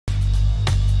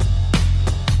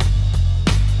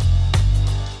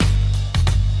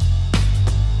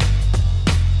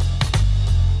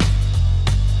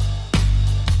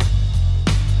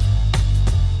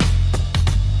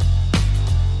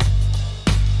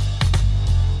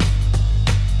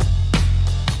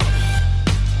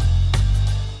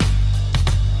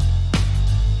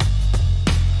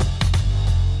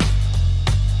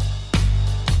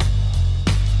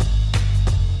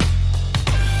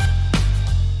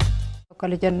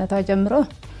ከልጅነቷ ጀምሮ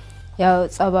ያው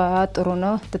ጸባያ ጥሩ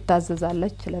ነው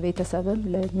ትታዘዛለች ለቤተሰብም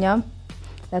ለኛም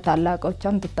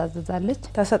ለታላቆቿም ትታዘዛለች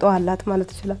ተሰጥቷላት ማለት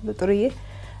ይችላል ጥሩዬ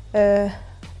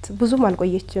ብዙም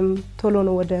አልቆየችም ቶሎ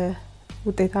ነው ወደ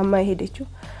ውጤታማ ሄደችው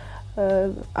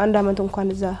አንድ አመት እንኳን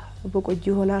እዛ በቆጂ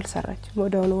ሆነ አልሰራችም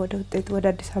ወደው ወደ ውጤት ወደ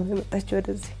አዲስ አበባ መጣች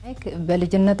ወደዚህ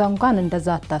በልጅነቷ እንኳን እንደዛ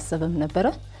አታስብም ነበር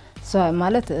እሷ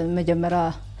ማለት መጀመሪያ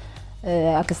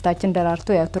አክስታችን ደራርቱ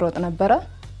ያው ትሮጥ ነበር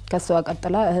ከሷ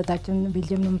ቀጥላ እህታችን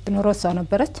ቢልጅም ነው የምትኖረው እሷ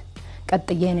ነበረች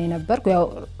ቀጥዬ ነው ነበርኩ ያው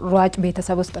ሯጭ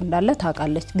ቤተሰብ ውስጥ እንዳለ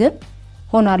ታቃለች ግን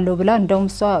ሆናለሁ ብላ እንደውም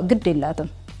እሷ ግድ የላትም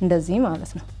እንደዚህ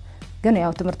ማለት ነው ግን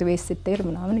ያው ትምህርት ቤት ስትሄድ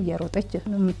ምናምን እየሮጠች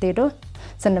ነው የምትሄደው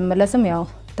ስንመለስም ያው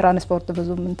ትራንስፖርት ብዙ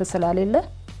ምን ተሰላልለ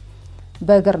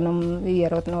በእግር ነው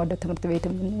እየሮጥ ነው ወደ ትምህርት ቤት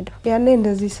የምንሄደው ያኔ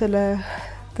እንደዚህ ስለ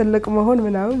ትልቅ መሆን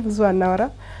ምናምን ብዙ አናወራ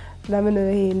ለምን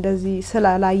ይሄ እንደዚህ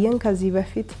ስላላየን ከዚህ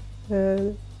በፊት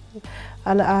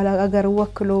አገር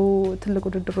ወክሎ ትልቅ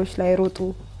ውድድሮች ላይ ሮጡ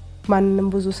ማንንም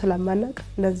ብዙ ስለማናቅ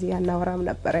እንደዚህ አናወራም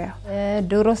ነበር ያው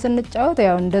ድሮ ስንጫወት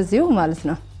ያው እንደዚሁ ማለት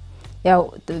ነው ያው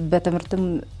በትምህርትም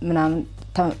ምናምን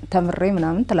ተምሬ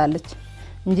ምናምን ትላለች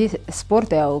እንጂ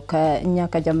ስፖርት ያው ከኛ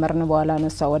ከጀመርን በኋላ ነው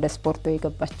እሷ ወደ ስፖርቱ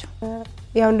የገባችው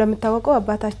ያው እንደምታወቀው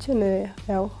አባታችን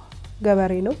ያው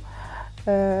ገበሬ ነው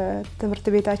ትምህርት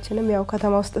ቤታችንም ያው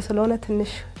ከተማ ውስጥ ስለሆነ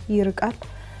ትንሽ ይርቃል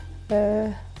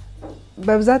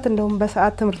በብዛት እንደውም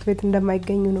በሰዓት ትምህርት ቤት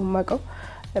እንደማይገኙ ነው ማቀው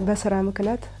በስራ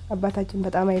ምክንያት አባታችን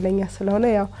በጣም አይለኛ ስለሆነ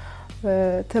ያው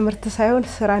ትምህርት ሳይሆን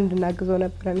ስራ እንድናግዘው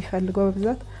ነበር የሚፈልገው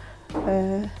በብዛት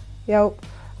ያው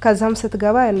ከዛም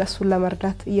ስትገባ እነሱን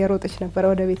ለመርዳት እየሮጠች ነበር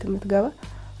ወደ ቤት የምትገባ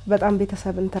በጣም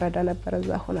ቤተሰብን ተረዳ ነበር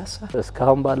እዛ ሆናሳ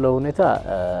እስካሁን ባለው ሁኔታ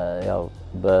ያው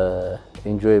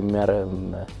በኢንጆይ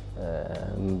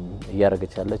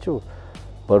እያረገች ያለችው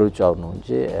በሩጫው ነው እንጂ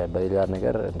በሌላ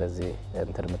ነገር እንደዚህ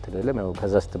እንትን ምትልለም ያው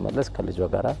ከዛ ስትመለስ ከልጇ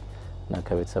ጋራ እና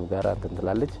ከቤተሰብ ጋራ እንትን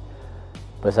ትላለች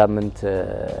በሳምንት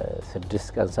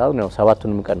 6 ቀን ሳይሆን ያው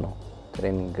 7ቱንም ቀን ነው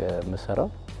ትሬኒንግ መስራው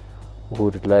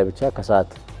እሁድ ላይ ብቻ ከሰዓት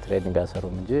ትሬኒንግ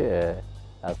አሰሩም እንጂ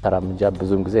አስተራም እንጂ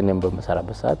ብዙም ጊዜ እኔም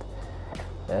በመሰራበት ሰዓት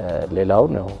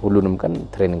ሌላውን ያው ሁሉንም ቀን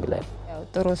ትሬኒንግ ላይ ያው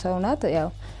ጥሩ ሰው ናት ያው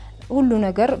ሁሉ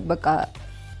ነገር በቃ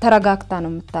ተረጋግታ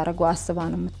ነው የምታረገው አስባ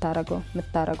ነው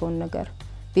የምታረገው ነገር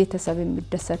ቤተሰብ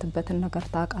የሚደሰትበትን ነገር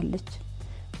ታቃለች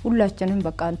ሁላችንም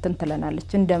በቃ እንትን ትለናለች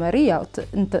እንደመሪ ያው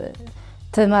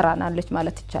ትመራናለች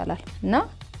ማለት ይቻላል እና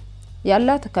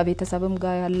ያላት ከቤተሰብም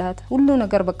ጋር ያላት ሁሉ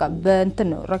ነገር በቃ በእንትን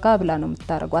ነው ረጋ ብላ ነው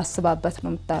የምታረገው አስባበት ነው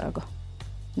የምታረገው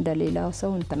እንደሌላው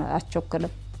ሰው እንትን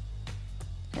አቸኩልም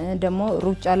ደግሞ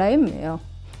ሩጫ ላይም ያው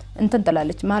እንትን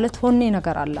ትላለች ማለት ሆኔ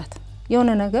ነገር አላት የሆነ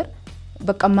ነገር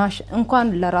በቃ ማሽ እንኳን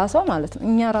ለራሷ ማለት ነው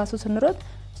እኛ ራሱ ስንሮጥ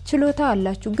ችሎታ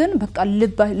አላችሁ ግን በቃ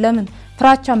ልባ ለምን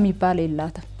ፍራቻ የሚባል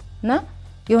የላትምና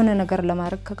የሆነ ነገር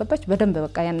ለማድረግ ከገባች በደንብ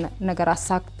በቃ ያን ነገር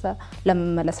አሳክታ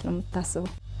ለመመለስ ነው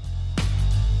የምታስበው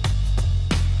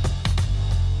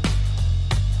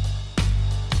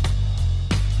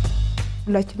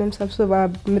ሁላችንም ሰብስባ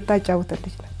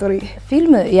የምታጫውተልሽ ጥሩ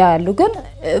ፊልም ያሉ ግን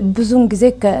ብዙን ጊዜ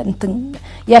ከእንትን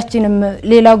ያቺንም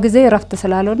ሌላው ጊዜ ረፍት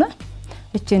ስላልሆነ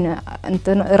እቺን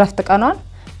እንትን ረፍት ቀኗን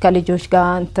ከልጆች ጋር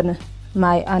እንትን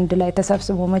ማይ አንድ ላይ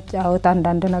ተሰብስቦ መጫወት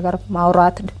አንድ ነገር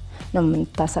ማውራት ነው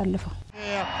የምንታሳልፈው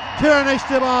ጥሩነሽ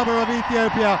of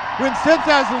Ethiopia wins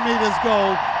 10,000 meters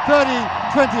gold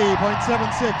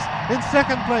 30:20.76 in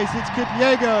second place it's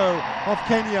Kipyego of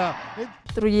Kenya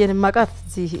ጥሩዬን ማቃት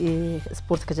እዚህ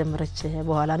ስፖርት ከጀመረች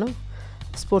በኋላ ነው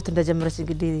ስፖርት እንደጀመረች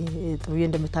እንግዲህ ጥሩዬ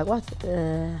እንደምታቋት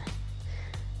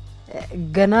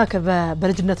ገና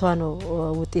በልጅነቷ ነው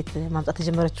ውጤት ማምጣት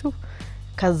ተጀመረችው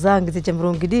ከዛ እንግዲህ ጀምሮ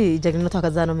እንግዲህ ጀግንነቷ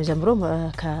ከዛ ነው የሚጀምረው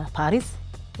ከፓሪስ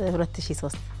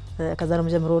 2003 ከዛ ነው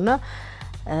የሚጀምረውና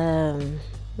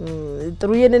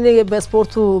ጥሩዬን እኔ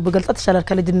በስፖርቱ በገልጻት ይችላል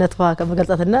ከልጅነቷ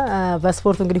ከመገልጻትና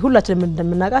በስፖርቱ እንግዲህ ሁላችንም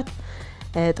እንደምናቃት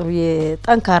ጥሩዬ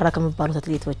ጠንካራ ከመባሉት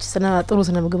አትሌቶች ጥሩ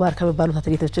ስነ ምግባር ከመባሉት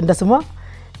አትሌቶች እንደስሟ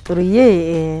ጥሩዬ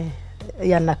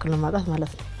ያናክል ነው ማቃት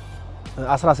ማለት ነው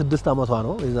 16 አመቷ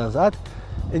ነው የዛን ሰዓት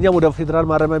እኛም ወደ ፌደራል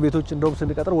ማረሚያ ቤቶች እንደውም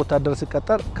ስንቀጠር ወታደር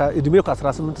ሲቀጠር ከእድሜው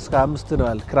ከ18 እስከ 25 ነው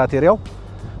ያል ክራቴሪያው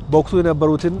በወቅቱ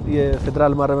የነበሩትን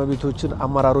የፌደራል ማረሚያ ቤቶችን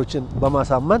አመራሮችን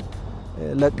በማሳመን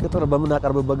ለቅጥር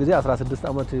በመናቀርብበት ጊዜ 16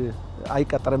 አመት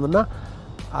አይቀጠርምና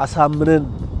አሳምነን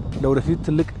ለወደፊት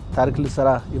ትልቅ ታሪክ ልትሰራ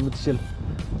የምትችል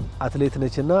አትሌት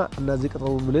ነችና እነዚህ ቅጥሩ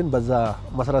ብለን በዛ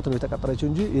መሰረት ነው የተቀጠረችው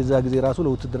እንጂ የዛ ጊዜ ራሱ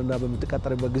ለውትድርና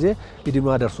በመተቀጠረበት ጊዜ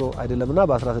እድሜዋ ደርሶ አይደለምና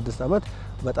በ16 አመት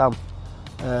በጣም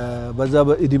በዛ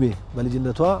በእድሜ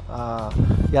በልጅነቷ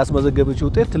ያስመዘገበችው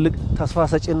ውጤት ትልቅ ተስፋ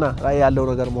ሰጪና ራዕይ ያለው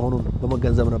ነገር መሆኑን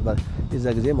በመገንዘብ ነበር የዛ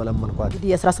ጊዜ መለመንኳት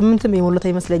የ18ም የሞለታ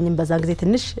ይመስለኝም በዛ ጊዜ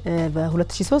ትንሽ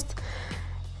በ2003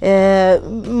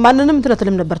 ማንንም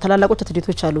እንትነትልም ነበር ተላላቆች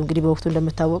አትሌቶች አሉ እንግዲህ በወቅቱ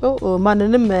እንደምታወቀው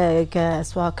ማንንም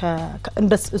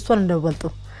እሷን እንደበልጡ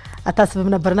አታስብም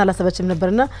ነበርና አላሰበችም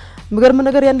ነበርና ምገርም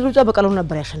ነገር ያን ሩጫ በቀላሉ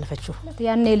ነበር ያሸነፈችው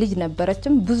ያኔ ልጅ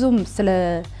ነበረችም ብዙም ስለ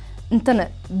እንትን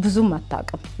ብዙም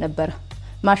አታውቅም ነበር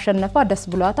ማሸነፏ ደስ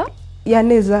ብሏታል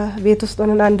ያኔ እዛ ቤት ውስጥ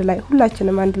ሆነን አንድ ላይ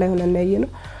ሁላችንም አንድ ላይ ሆነን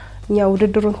ያየነው እኛ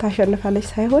ውድድሩን ታሸንፋለች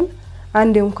ሳይሆን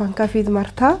አንዴ እንኳን ከፊት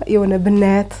ማርታ የሆነ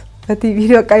ብናያት በቲቪ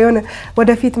በቃ የሆነ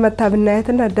ወደፊት መታ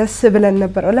ብናያትና ደስ ብለን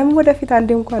ነበር ለምን ወደፊት አንዴ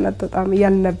እንኳን አጥጣም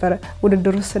ያን ነበር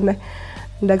ውድድሩ ስናይ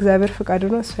እንደ እግዚአብሔር ፍቃድ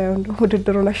ነው ሳይሆን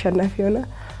ውድድሩን አሸናፊ ሆነ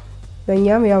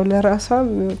ለኛም ያው ለራሷም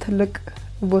ትልቅ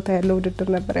ቦታ ያለው ውድድር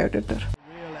ነበር ያው ውድድር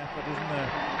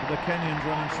The Kenyans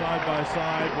running side by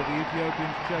side with the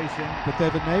Ethiopians chasing, but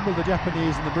they've enabled the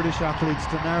Japanese and the British athletes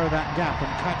to narrow that gap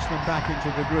and catch them back into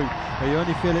the group. You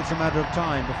only feel it's a matter of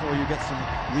time before you get some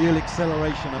real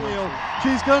acceleration.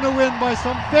 She's going to win by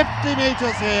some 50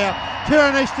 metres here.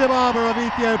 ጥሩነሽ of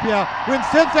Ethiopia wins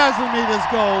 10,000 metres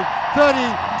gold,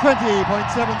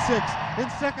 30:20.76 in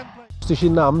second place. 3000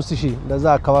 እና 5000 እንደዛ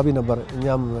አካባቢ ነበር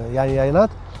እኛም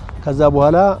ያያይናት ከዛ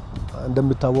በኋላ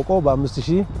እንደምታወቀው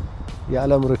በ5000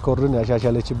 የዓለም ሪኮርድን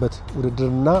ያሻሻለችበት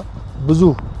ውድድርና ብዙ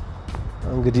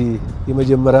እንግዲህ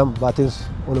የመጀመሪያም በአቴንስ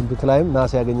ኦሎምፒክ ላይም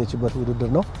ናስ ያገኘችበት ውድድር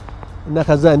ነው እና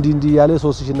ከዛ እንዲ ያለ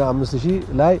 3000 እና 5000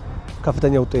 ላይ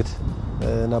ከፍተኛ ውጤት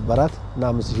ነበራት እና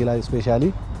 5000 ላይ ስፔሻሊ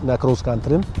እና ክሮስ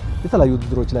ካንትሪም የተለያዩ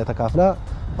ውድድሮች ላይ ተካፍላ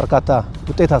በርካታ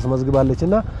ውጤት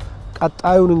አስመዝግባለችና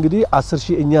ቀጣዩን እንግዲህ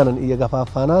 10000 እኛንን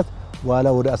እየገፋፋናት በኋላ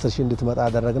ወደ 10000 እንድትመጣ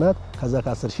አደረግናት ከዛ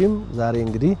ከ10000 ዛሬ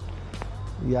እንግዲህ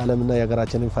የዓለምና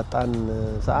የሀገራችንን ፈጣን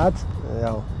ሰዓት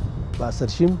ያው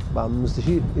በ10000 በ5000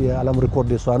 የዓለም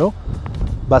ሪኮርድ እሷ ነው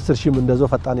በ10000 እንደዛው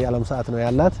ፈጣን የዓለም ሰዓት ነው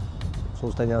ያላት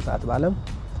ሶስተኛ ሰዓት በዓለም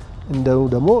እንደው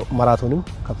ደግሞ ማራቶንም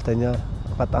ከፍተኛ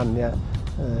ፈጣን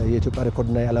የኢትዮጵያ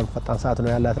ሪኮርድና የዓለም ፈጣን ሰዓት ነው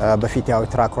ያላት በፊት ያው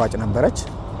ትራክ ሯጭ ነበረች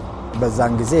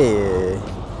በዛን ጊዜ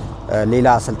ሌላ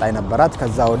አሰልጣኝ ነበራት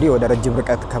ከዛ ወዲህ ወደ ረጅም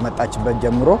ርቀት ከመጣችበት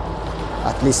ጀምሮ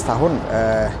አትሌት አሁን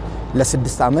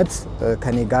ለ6 አመት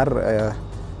ከኔ ጋር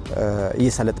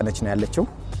እየሰለጠነች ነው ያለችው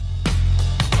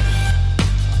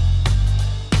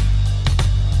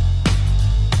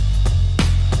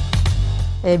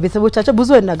ቤተሰቦቻቸው ብዙ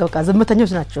አይናገሩካ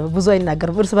ዝምተኞች ናቸው ብዙ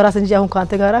አይናገሩ እርስ በራስ እንጂ አሁን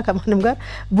ካንተ ጋራ ከማንም ጋር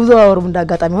ብዙ አወሩም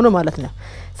እንዳጋጣሚ ሆኖ ማለት ነው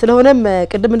ስለሆነም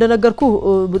ቅድም እንደነገርኩ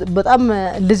በጣም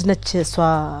ልጅ ነች እሷ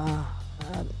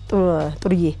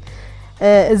ጥሩዬ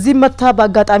እዚህ መታ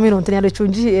በአጋጣሚ ነው እንትን ያለችው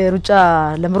እንጂ ሩጫ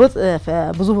ለምሮጥ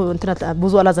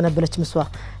ብዙ አላዘነበለችም እሷ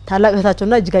ታላቅ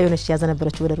እህታቸውና እጅጋየሁ ነች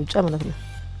ያዘነበለችው ወደ ሩጫ ማለት ነው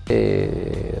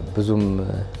ብዙም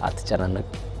አትጨናነቅ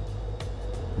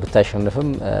ብታሸንፍም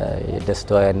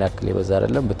ደስታዋ ያን ያክል ይበዛ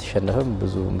አይደለም ብትሸነፍም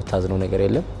ብዙ የምታዝነው ነገር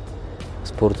የለም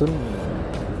ስፖርቱን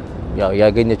ያው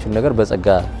ያገኘችው ነገር በጸጋ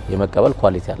የመቀበል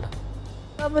ኳሊቲ አለ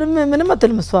ምንም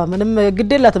አትልምሷ ምንም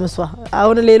ግዴላትም እሷ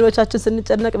አሁን ሌሎቻችን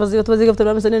ስንጨነቅ በዚህ ገብተው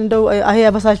ማለት እንደው አሄ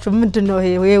ያበሳችሁ ምንድነው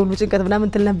ይሄ ሁሉ ጭንቀት ምናምን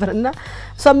እንትን ነበርና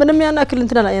እሷ ምንም ያን አክል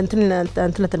እንትን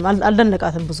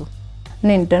አልደነቃትም ብዙ እኔ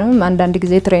እንደንም አንዳንድ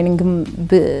ጊዜ ትሬኒንግም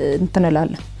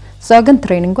እንትንላለ እሷ ግን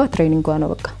ትሬኒንጓ ነው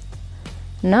በቃ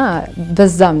እና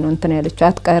በዛም ነው እንትን ያለችው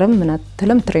አትቀርም ምን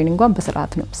አትልም ትሬኒንጓን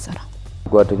በስርዓት ነው የምትሰራ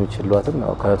ጓደኞች ይሏትም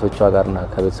ያው ከእህቶቿ ጋርና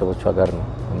ከቤተሰቦቿ ጋር ነው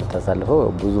የምታሳልፈው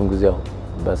ብዙውን ጊዜ ያው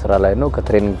በስራ ላይ ነው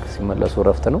ከትሬኒንግ ሲመለሱ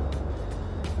ረፍት ነው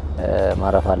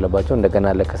ማረፍ አለባቸው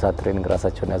እንደገና ለከሳት ትሬኒንግ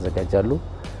ራሳቸውን ያዘጋጃሉ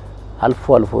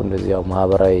አልፎ እንደዚህ ያው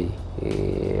ማህበራዊ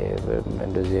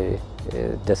እንደዚህ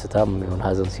ደስታም ይሁን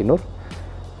ሀዘን ሲኖር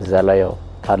እዛ ላይ ያው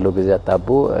ካለው ጊዜ አጣቦ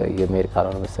የአሜሪካ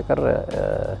ነው መስተቀር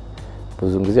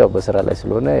ብዙውን ጊዜ ያው በስራ ላይ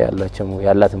ስለሆነ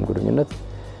ያላትም ግንኙነት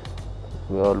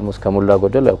almost ከሞላ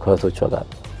ጎደል ያው ከእህቶቿ ጋር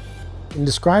In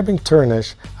describing ጥሩነሽ,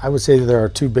 I would say that there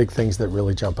are two big things that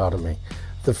really jump out at me.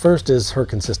 The first is her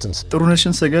consistency.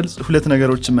 ጥሩነሽን ስገልጽ ሁለት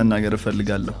ነገሮችን መናገር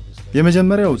እፈልጋለሁ።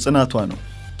 የመጀመሪያው ጽናቷ ነው።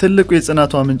 ትልቁ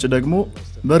የጽናቷ ምንጭ ደግሞ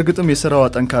በእርግጥም የሥራዋ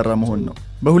ጠንካራ መሆን ነው።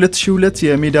 በ2002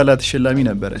 የሜዳሊያ ተሸላሚ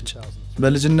ነበረች።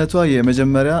 በልጅነቷ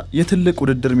የመጀመሪያ የትልቅ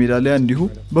ውድድር ሜዳሊያ እንዲሁ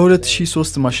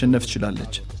በ2003 ማሸነፍ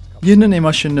ችላለች። ይህንን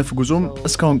የማሸነፍ ጉዞም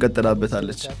እስካሁን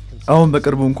ቀጥላበታለች። አሁን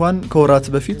በቅርቡ እንኳን ከወራት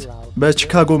በፊት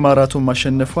በቺካጎ ማራቶን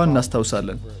ማሸነፏን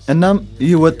እናስታውሳለን። እናም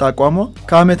ይህ ወጥ አቋሟ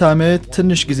ከአመት አመት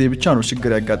ትንሽ ጊዜ ብቻ ነው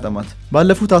ችግር ያጋጠማት።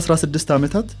 ባለፉት 16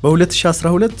 አመታት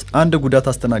በ2012 አንድ ጉዳት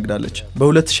አስተናግዳለች።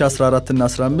 በ2014 እና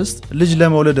 15 ልጅ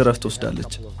ለመውለድ እረፍት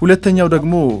ወስዳለች። ሁለተኛው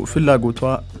ደግሞ ፍላጎቷ፣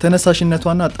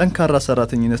 ተነሳሽነቷና ጠንካራ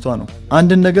ሰራተኝነቷ ነው።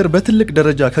 አንድን ነገር በትልቅ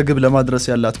ደረጃ ከግብ ለማድረስ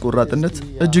ያላት ቆራጥነት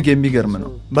እጅግ የሚገርም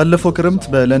ነው። ባለፈው ክረምት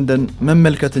በለንደን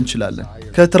መመልከት እንችላለን።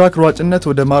 ከትራክ ሯጭነት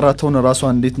ወደ ማራቶን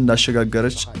ራሷን እንዴት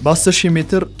እንዳሸጋገረች በ10000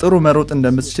 ሜትር ጥሩ መሮጥ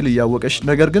እንደምትችል እያወቀች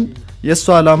ነገር ግን የሷ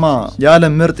ዓላማ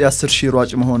የዓለም ምርጥ የ10000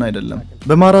 ሯጭ መሆን አይደለም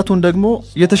በማራቶን ደግሞ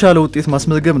የተሻለ ውጤት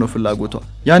ማስመዝገብ ነው ፍላጎቷ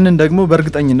ያንን ደግሞ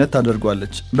በእርግጠኝነት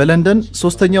ታደርጓለች በለንደን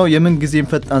ሶስተኛው የምን ጊዜም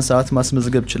ፈጣን ሰዓት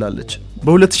ማስመዝገብ ችላለች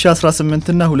በ2018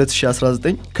 እና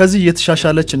 2019 ከዚህ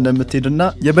የተሻሻለች እንደምትሄድና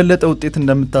የበለጠ ውጤት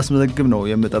እንደምታስመዘግብ ነው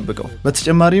የምጠብቀው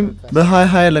በተጨማሪም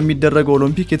በ2020 ለሚደረገው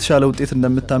ኦሎምፒክ የተሻለ ውጤት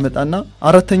እንደምታመጣና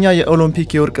አራተኛ የኦሎምፒክ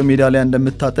የወርቅ ሜዳሊያ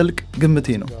እንደምታጠልቅ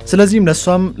ግምቴ ነው ስለዚህም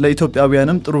ለሷም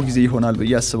ለኢትዮጵያውያንም ጥሩ ጊዜ ይሆናል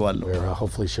ብዬ አስባለሁ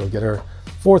hopefully she'll get her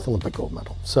fourth Olympic gold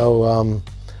medal so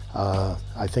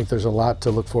I think there's a lot to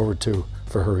look forward to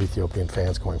for her Ethiopian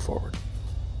fans going forward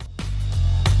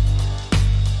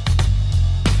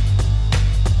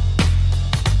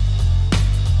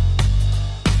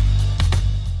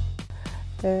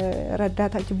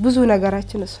ረዳታችን ብዙ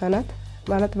ነገራችን እሷ ናት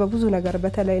ማለት በብዙ ነገር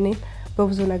በተለይ እኔ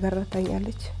በብዙ ነገር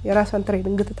ረታኛለች የራሷን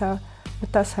ትሬኒንግ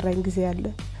ምታሰራኝ ጊዜ አለ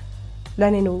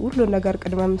ለኔ ነው ሁሉ ነገር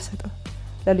ቅድመ የምሰጠው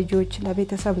ለልጆች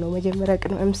ለቤተሰብ ነው መጀመሪያ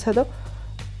ቅድመ የምሰጠው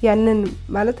ያንን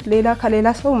ማለት ሌላ ከሌላ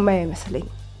ሰው የማይመስለኝ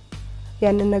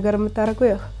ያንን ነገር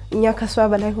የምታረገው እኛ ከሷ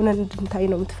በላይ ሆነን እንድንታይ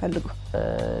ነው የምትፈልገው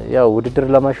ያው ውድድር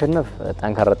ለማሸነፍ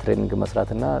ጠንካራ ትሬኒንግ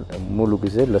መስራትና ሙሉ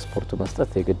ጊዜ ለስፖርቱ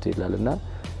መስጠት የግድ ይላልና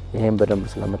ይሄን በደንብ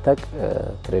ስለምታቅ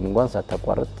ትሬኒንጓን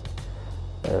ሳታቋርጥ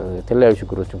የተለያዩ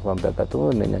ችግሮች እንኳን ቢያጋጥሙ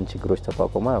እነኛን ችግሮች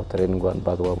ተቋቁማ ያው ትሬኒንጓን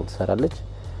በአግባቡ ትሰራለች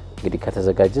እንግዲህ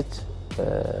ከተዘጋጀች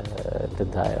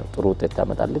ጥሩ ውጤት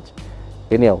ታመጣለች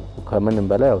ግን ያው ከምንም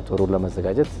በላይ ያው ጥሩ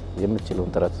ለመዘጋጀት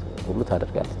የምትችለውን ጥረት ሁሉ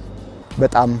ታደርጋለች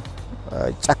በጣም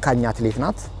ጨካኝ አትሌት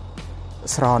ናት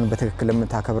ስራዋን በትክክል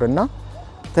የምታከብርና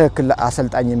ትክክል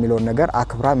አሰልጣኝ የሚለውን ነገር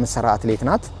አክብራ የምትሰራ አትሌት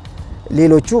ናት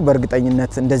ሌሎቹ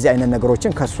በእርግጠኝነት እንደዚህ አይነት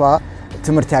ነገሮችን ከሷ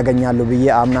ትምርት ያገኛሉ ብዬ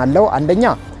አምናለሁ አንደኛ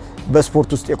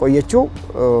በስፖርት ውስጥ የቆየችው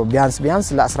ቢያንስ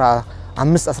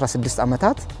ለ15 16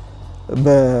 አመታት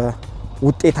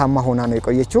በውጤታማ ሆና ነው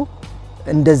የቆየችው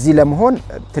እንደዚህ ለመሆን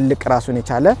ትልቅ ራሱን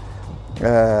የቻለ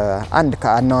አንድ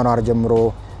ከአናኗር ጀምሮ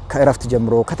ከእረፍት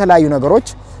ጀምሮ ከተለያዩ ነገሮች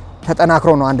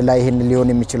ተጠናክሮ ነው አንድ ላይ ይሄን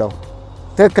ሊሆን የሚችለው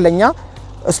ትክክለኛ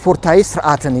ስፖርታዊ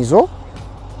ስርዓትን ይዞ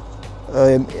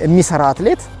የሚሰራ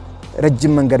አትሌት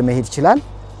ረጅም መንገድ መሄድ ይችላል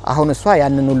አሁን እሷ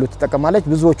ያንን ሁሉ ተጠቀማለች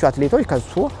ብዙዎቹ አትሌቶች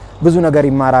ከሱ ብዙ ነገር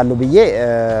ይማራሉ ብዬ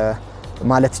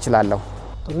ማለት ይችላልው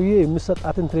ጥሩዬ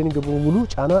የሚሰጣትን ትሬኒንግ በሙሉ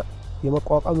ጫና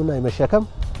የመቋቋምና የመሸከም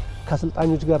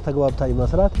ከአሰልጣኞች ጋር ተግባብታ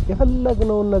መስራት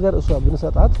የፈለግነውን ነገር እሷ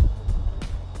ብንሰጣት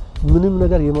ምንም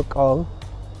ነገር የመቃወም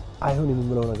አይሆን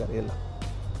የሚለው ነገር የለም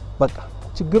በቃ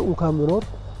ችግር እንኳን ቢኖር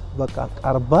በቃ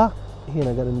ቀርባ ይሄ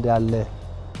ነገር እንዳለ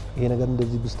ይሄ ነገር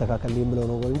እንደዚህ ብስተካከል የሚለው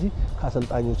ነው እንጂ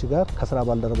ከአሰልጣኞች ጋር ከስራ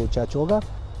ባልደረቦቻቸው ጋር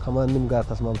ከማንንም ጋር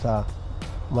ተስማምታ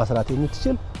ማስራት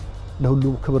የምትችል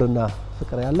ለሁሉም ክብርና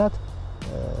ፍቅር ያላት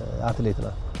አትሌት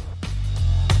ናት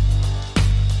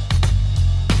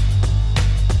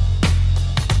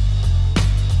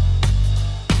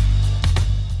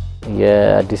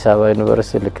የአዲስ አበባ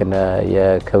ዩኒቨርሲቲ ልክና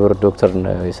የክብር ዶክተር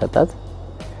ነው የሰጣት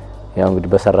ያው እንግዲህ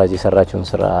በሰራጅ የሰራችውን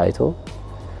ስራ አይቶ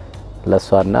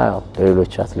ለሷና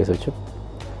ለሌሎች አትሌቶችም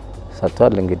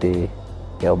ሰጥቷል እንግዲህ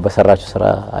ያው በሰራችው ስራ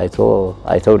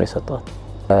አይተው ነው የሰጧት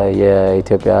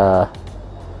የኢትዮጵያ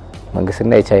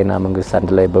መንግስትና የቻይና መንግስት አንድ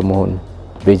ላይ በመሆን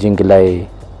ቤጂንግ ላይ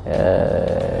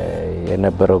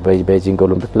የነበረው ቤጂንግ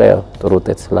ኦሎምፒክ ላይ ጥሩ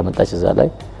ውጤት ስላመጣች እዛ ላይ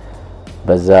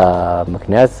በዛ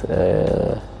ምክንያት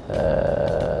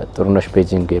ጥሩነሽ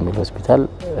ቤጂንግ የሚል ሆስፒታል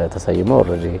ተሰይሞ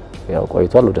ኦሬዲ ያው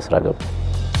ቆይቷል ወደ ስራ ገባ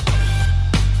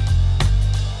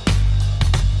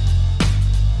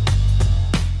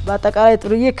በአጠቃላይ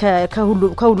ጥሩዬ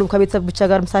ከሁሉም ከቤተሰብ ብቻ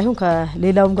ጋርም ሳይሆን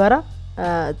ከሌላውም ጋራ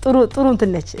ጥሩ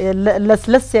እንትነች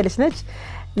ለስለስ ያለች ነች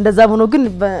እንደዛም ሆኖ ግን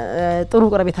ጥሩ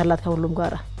ቀረቤት አላት ከሁሉም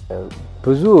ጋራ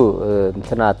ብዙ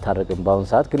እንትና አታረግም ባሁን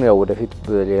ሰዓት ግን ያው ወደፊት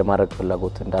የማረግ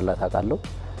ፍላጎት እንዳላት አቃለው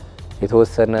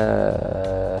የተወሰነ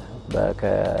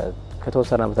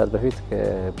ከተወሰነ አመታት በፊት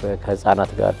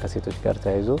ከህፃናት ጋር ከሴቶች ጋር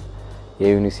ተያይዞ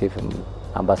የዩኒሴፍ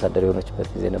አምባሳደር የሆነችበት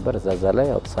ጊዜ ነበር እዛዛ ላይ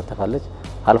ያው ተሳተፋለች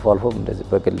አልፎም እንደዚህ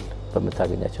በግል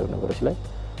በመታገኛቸው ነገሮች ላይ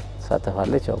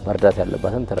ተሳተፋለች ያው መርዳት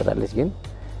ያለባትን ትረዳለች ግን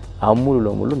አሁን ሙሉ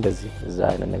ለሙሉ እንደዚህ እዛ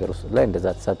አይነት ነገር ውስጥ ላይ እንደዛ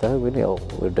ተሳተፈ ግን ያው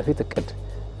ወደፊት እቅድ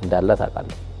እንዳላት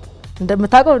አቃለው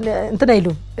እንደምታውቀው እንትን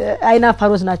አይሉም አይና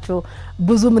ፋሮስ ናቸው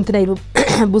ብዙም እንትን አይሉም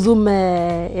ብዙም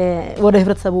ወደ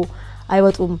ህብረተሰቡ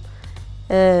አይወጡም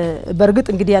በርግጥ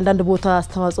እንግዲህ አንዳንድ ቦታ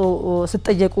አስተዋጽኦ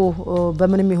ሲጠየቁ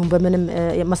በምንም ይሁን በምንም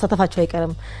ማሳተፋቸው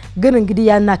አይቀርም ግን እንግዲህ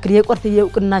ያን አክል የቆርት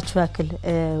የውቅናቸው ያክል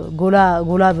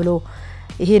ጎላ ብሎ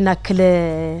ይሄን አክል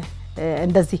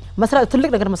እንደዚህ መስራት ትልቅ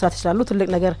ነገር መስራት ይችላሉ ትልቅ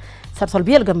ነገር ሰርቷል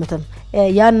ቢል ገምተም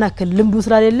ያን አክል ልምዱ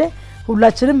ስላሌለ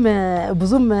ሁላችንም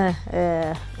ብዙም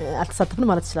አልተሳተፍንም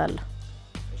ማለት ይችላል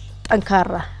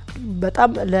ጠንካራ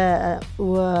በጣም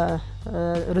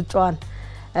ለርጫዋን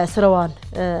ስራዋን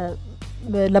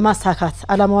ለማሳካት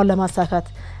አላማዋን ለማሳካት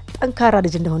ጠንካራ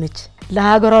ልጅ እንደሆነች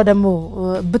ለሀገሯ ደግሞ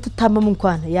ብትታመም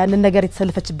እንኳን ያንን ነገር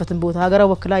የተሰለፈችበትን ቦታ ሀገሯ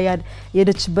ወክላ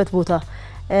የሄደችበት ቦታ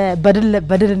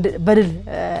በድል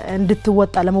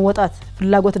እንድትወጣ ለመወጣት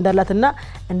ፍላጎት እንዳላትና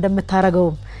እንደምታረገው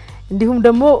እንዲሁም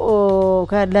ደግሞ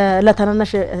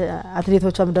ለተናናሽ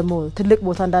አትሌቶቿም ደግሞ ትልቅ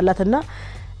ቦታ እንዳላትና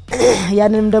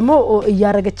ያንንም ደግሞ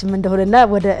እያረገችም እንደሆነና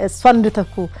ወደ እሷን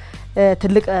እንድተኩ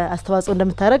ትልቅ አስተዋጽኦ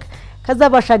እንደምታረግ ከዛ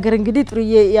ባሻገር እንግዲህ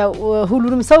ጥሩዬ ያው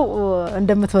ሁሉንም ሰው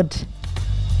እንደምትወድ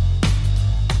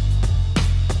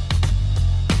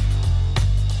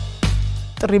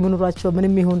ጥሪ ምኑራቸው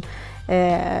ምንም ይሁን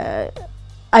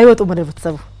አይወጡ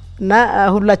መደረተሰቡ እና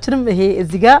ሁላችንም ይሄ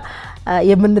እዚህ ጋር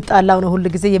የምንጣላው ነው ሁሉ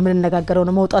ጊዜ የምንነጋገረው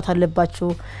ነው መውጣት አለባችሁ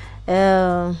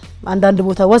አንዳንድ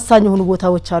ቦታ ወሳኝ ሆኑ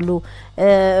ቦታዎች አሉ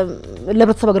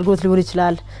ለብረተሰብ አገልግሎት ሊሆን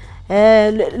ይችላል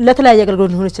ለተለያየ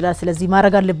አገልግሎት ሊሆን ይችላል ስለዚህ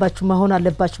ማረግ አለባችሁ መሆን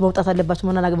አለባችሁ መውጣት አለባችሁ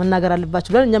መናገር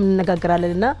አለባችሁ ብለን እኛም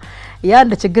እንነጋገራለንና ያ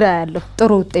እንደ ችግር ያለው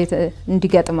ጥሩ ውጤት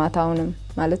እንዲገጥማት አሁንም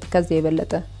ማለት ከዚህ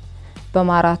የበለጠ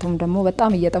በማራቶም ደግሞ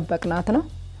በጣም እየተጠበቅናት ነው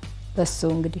በሱ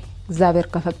እንግዲህ እግዚአብሔር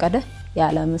ከፈቀደ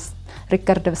ያለምስ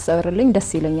ሪከርድ በሰብርልኝ ደስ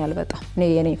ይለኛል በጣም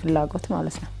የኔ ፍላጎት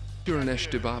ማለት ነው ጥሩነሽ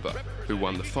ዲባባ who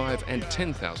won the 5 and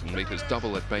 10,000 meters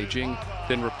double at Beijing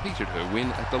then repeated her win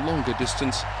at the longer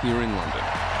distance here in London